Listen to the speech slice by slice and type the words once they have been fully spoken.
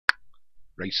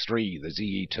Race 3, the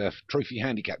Zeturf Trophy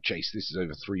Handicap Chase. This is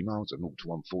over 3 miles at 0 to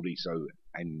 140. So,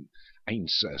 and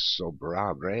Ainsa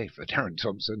Sobrabre for Darren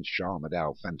Thompson,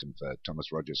 Sharmadale Phantom for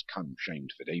Thomas Rogers, Cum Shamed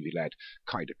for Davy Ladd,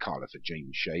 Kaida Carla for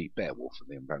James Shea, Beowulf for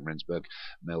Liam Van Rensburg,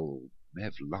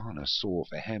 Mevlana Saw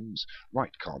for Hems,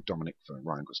 Right Card Dominic for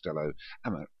Ryan Costello,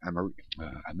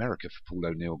 America for Paul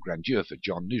O'Neill, Grandeur for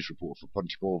John, News Report for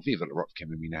Pontypool, Viva La Rock for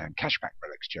Kevin Minan, Cashback for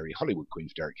Alex Cherry, Hollywood Queen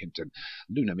for Derek Hinton,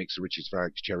 Luna Mix of Riches for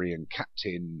Alex Cherry, and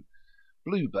Captain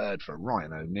Bluebird for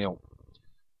Ryan O'Neill.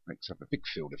 Makes up a big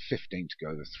field of 15 to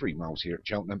go over 3 miles here at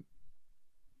Cheltenham.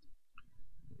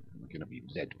 We're going to be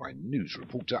led by News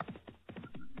Reporter,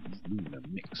 Luna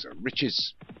Mix of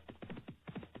Riches.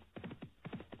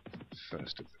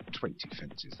 First of the 20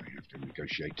 fences they have to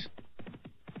negotiate.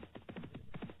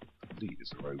 The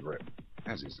leaders are over it,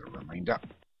 as is the remainder.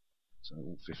 So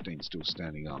all 15 still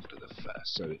standing after the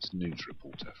first. So it's News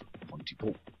Reporter from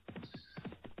Pontypool.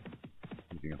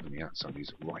 Moving up on the outside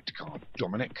is Right Card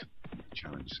Dominic.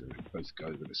 Challenge, so they both go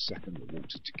over the second, the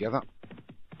water together.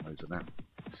 Over that,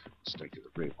 stake at the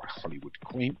rear by Hollywood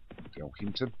Queen, Del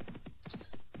Hinton.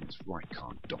 And it's Right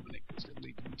Card Dominic that's going to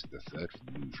lead them into the third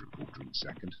from News Reporter in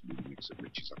second. Luna Mix of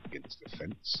Riches up against the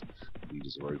fence.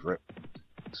 Leaders are over it.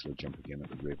 Slow jump again at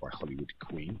the rear by Hollywood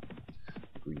Queen.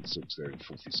 Green Silks there in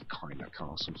fourth is Kyla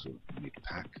Castle, sort of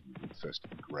mid-pack. First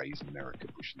of the Greys, America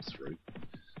pushing through.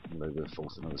 All over the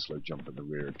fourth, another slow jump at the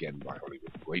rear again by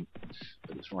Hollywood Queen.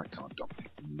 But it's Right Card Dominic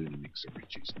from Luna Mix of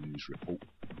Riches, News Report,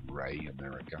 Ray,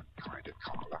 America, Kaida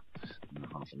Carla, and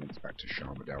half a length back to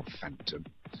Sharmadale Phantom,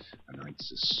 and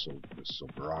Ainsa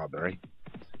Sobrabre.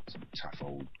 Some tough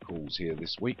old calls here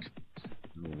this week.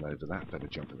 All over that, better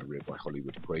jump in the rear by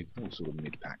Hollywood Queen. All sort of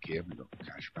mid-pack here. We've got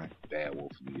Cashback,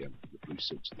 Beowulf, and the blue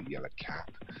silks with the yellow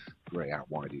cap. Grey out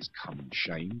wide is Come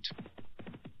Shamed.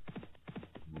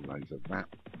 All over that.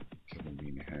 Kevin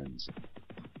in hands.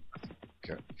 I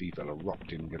think Viva La Rock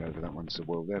didn't get over that one so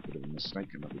well there. Bit of a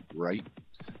mistake. Another grey.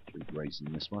 3 greys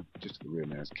in this one. Just to the rear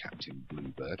now is Captain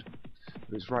Bluebird.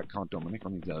 But it's Right Card Dominic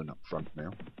on his own up front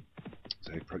now.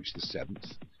 So they approach the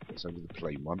 7th. Gets over the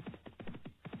plain one.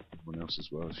 Everyone else as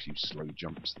well. A few slow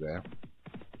jumps there.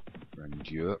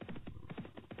 Grandeur.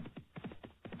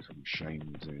 Come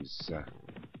Shamed is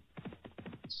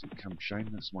Come Shamed.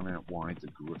 That's one out wide.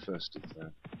 The first of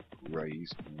the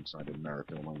Greys alongside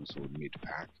America. One was sort of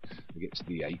mid-pack. They get to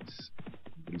the 8th.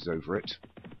 Everybody's over it.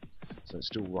 So it's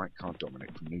still Right Card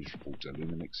Dominic from News Reporter,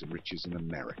 Luna Mix of Riches in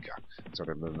America. Inside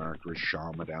of America is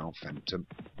Sharmadale Phantom.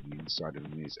 And the inside of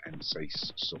them is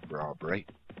Ainsa Sobrabre.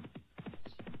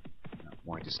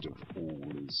 Widest of all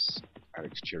is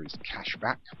Alex Cherry's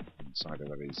Cashback. Inside of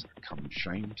that is Come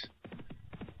Shamed.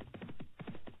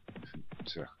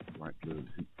 Hoot, light blue and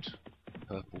hoot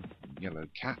purple and yellow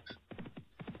cap.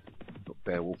 We've got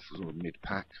Beowulf sort of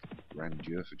mid-pack.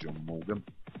 Grandeur for John Morgan.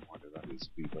 Wide of that is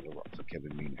Viva La Rock for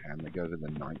Kevin Meanahan. They go to the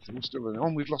 9th. They're all still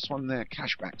on. We've lost one there.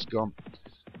 Cashback's gone.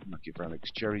 Lucky for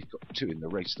Alex Cherry. Got 2 in the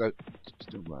race though.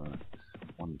 Still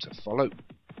 1 to follow.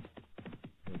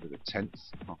 Over the 10th,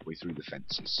 halfway through the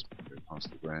fences. Go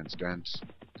past the grandstands.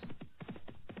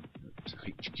 To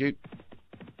HQ.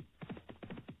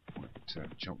 Quite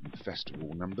Cheltenham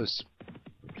Festival numbers.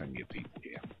 There are plenty of people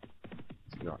here.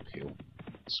 As you go uphill,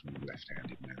 swing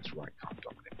left-handed now. It's Right Card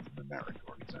Dominic from America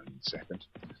on his own in second.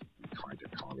 And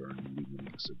Kaida Carla and Luna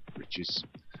Mix of Riches.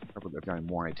 A couple that are going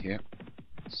wide here.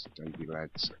 It's Davy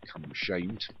Ladd's Come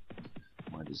Shamed.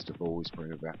 Widest of all is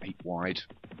probably about 8 wide.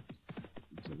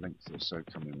 A length or so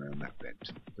coming around that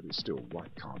bend, but it's still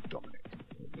Right Card Dominic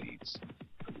who leads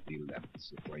over the 11th.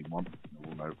 The plain one,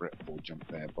 all over it. Poor jump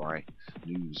there by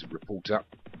News Reporter.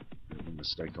 A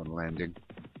mistake on landing.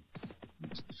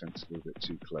 Into the fence a little bit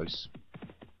too close.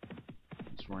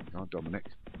 It's Right Card Dominic.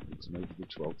 Leads him over the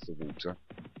 12th, the water.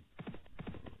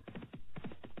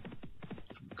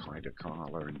 From Kaida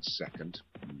Carla in second.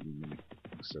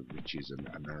 Mix of Riches and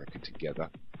America together.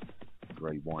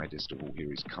 Grey widest of all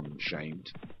here is Come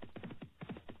Shamed.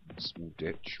 Small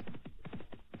ditch.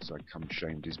 So Come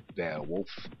Shamed is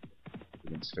Beowulf.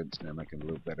 Against fence now making a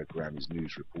little better ground is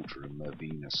News Reporter and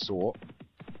Mervina Saw.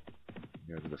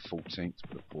 Over the 14th,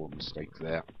 but a poor mistake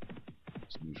there.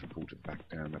 It's News Reporter back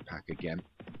down the pack again.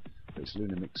 There's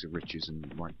Luna Mix of Riches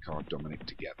and Right Card Dominic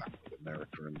together with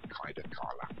America and Kaida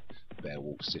Carla.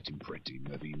 Beowulf sitting pretty.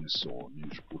 Mervina Saw.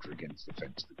 News Reporter against the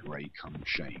fence. The grey Come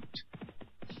Shamed.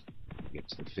 Get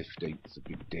to the 15th, a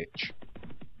big ditch.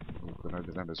 Gone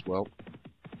over that as well.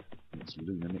 It's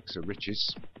Luna Mix of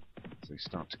Riches. As they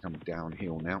start to come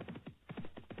downhill now.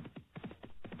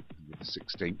 And with the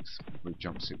 16th, Blue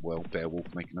jumps it well. Beowulf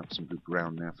making up some good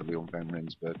ground now for Leon van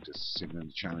Rensburg to signal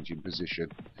the challenging position.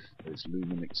 There's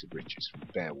Luna Mix of Riches from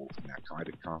Beowulf now.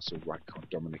 Kaida Castle, Right Card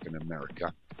Dominic and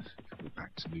America. Coming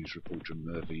back to news reporter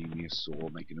Mervyn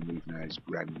Niasaur making a move now is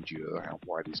Grandeur. Out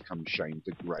wide is Come Shame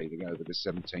the Grey. They go over the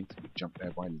 17th. Good jump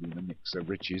there by Luna Mix of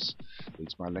Riches.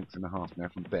 Leads by a length and a half now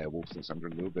from Beowulf. That's under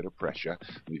a little bit of pressure.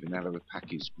 Moving out of the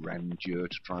pack is Grandeur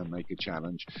to try and make a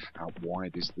challenge. Out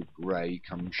wide is the Grey,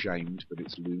 Come Shamed, but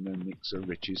it's Luna Mix of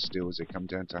Riches still as they come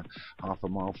down to half a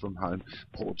mile from home.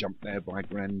 Poor jump there by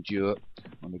Grandeur.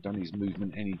 Won't have done his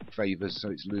movement any favours, so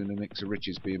it's Luna Mix of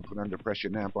Riches being put under pressure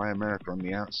now by America. On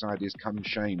the outside is Come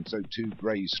Shamed, so two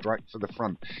Greys strike for the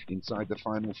front inside the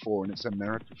final four, and it's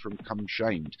America from Come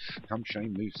Shamed. Come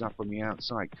Shamed moves up on the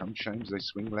outside. Come Shamed, they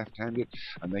swing left-handed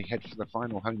and they head for the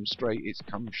final home straight. It's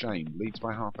Come Shamed, leads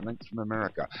by half a length from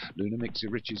America. Luna Mix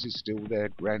of Riches is still there.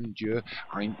 Grandeur,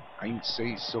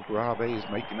 Ainsi Sobrave is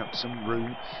making up some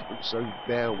room. Also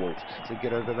Beowulf. They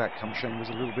get over that. Come Shamed was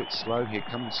a little bit slow. Here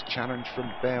comes challenge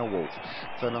from Beowulf.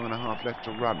 Furlong and a half left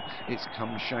to run. It's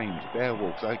Come Shamed.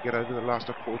 Beowulf. They get over the last.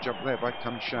 A poor jump there by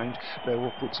Come Shamed.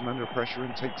 Beowulf puts him under pressure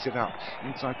and takes it up.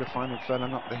 Inside the final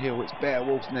furlong up the hill. It's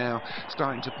Beowulf now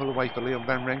starting to pull away for Leon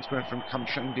van Rensburg from Come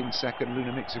Shamed in second.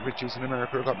 Luna Mix of Riches and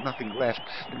America have got nothing left.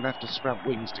 They're going to have to sprout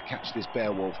wings to catch this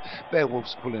Beowulf.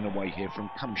 Beowulf's pulling away here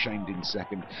from Come Shamed in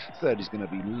second. Third is going to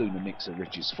be Luna Mix of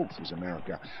Riches. Fourth was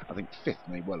America. I think fifth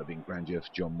may well have been Grandeur for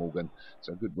John Morgan.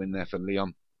 So a good win there for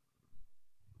Leon.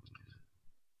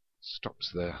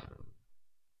 Stops the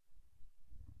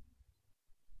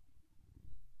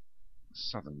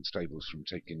Southern Stables from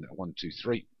taking 1, 2,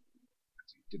 3.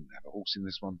 He didn't have a horse in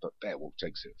this one, but Beowulf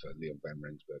takes it for Leon van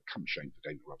Rensburg. Come Shame for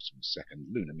David Robson was second.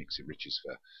 Luna Mix of Riches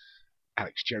for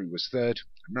Alex Cherry was third.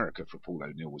 America for Paul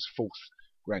O'Neill was fourth.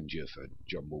 Grandeur for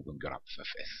John Morgan got up for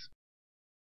fifth.